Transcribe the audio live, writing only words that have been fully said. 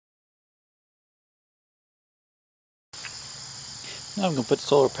Now I'm going to put the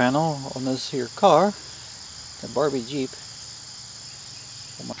solar panel on this here car, the Barbie Jeep.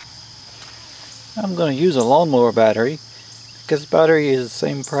 I'm going to use a lawnmower battery because the battery is the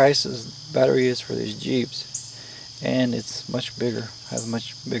same price as the battery is for these Jeeps, and it's much bigger, has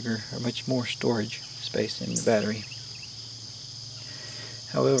much more storage space in the battery.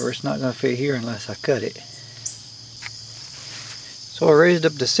 However, it's not going to fit here unless I cut it. So I raised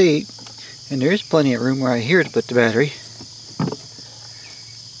up the seat, and there is plenty of room right here to put the battery.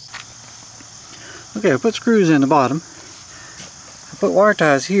 Okay, I put screws in the bottom. I put wire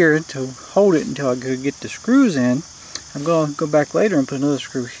ties here to hold it until I could get the screws in. I'm going to go back later and put another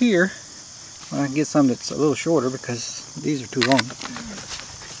screw here when I can get some that's a little shorter because these are too long.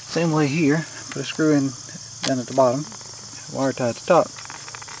 Same way here, put a screw in down at the bottom, wire tie at the top.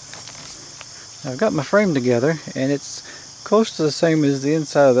 Now I've got my frame together and it's close to the same as the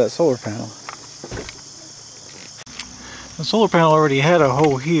inside of that solar panel. The solar panel already had a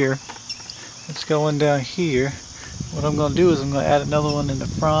hole here. It's going down here. What I'm going to do is I'm going to add another one in the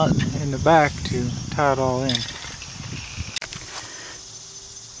front and the back to tie it all in.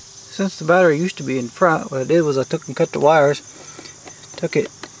 Since the battery used to be in front, what I did was I took and cut the wires, took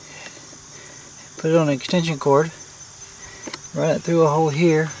it, put it on an extension cord, ran it through a hole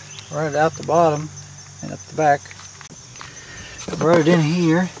here, run it out the bottom and up the back, brought it in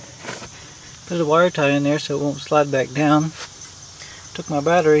here, put a wire tie in there so it won't slide back down. Took my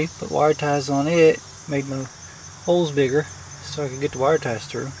battery, put wire ties on it, made my holes bigger so I could get the wire ties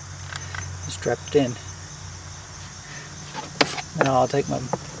through, and strapped it in. Now I'll take my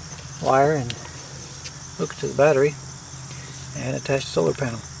wire and hook it to the battery and attach the solar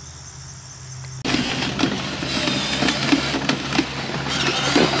panel.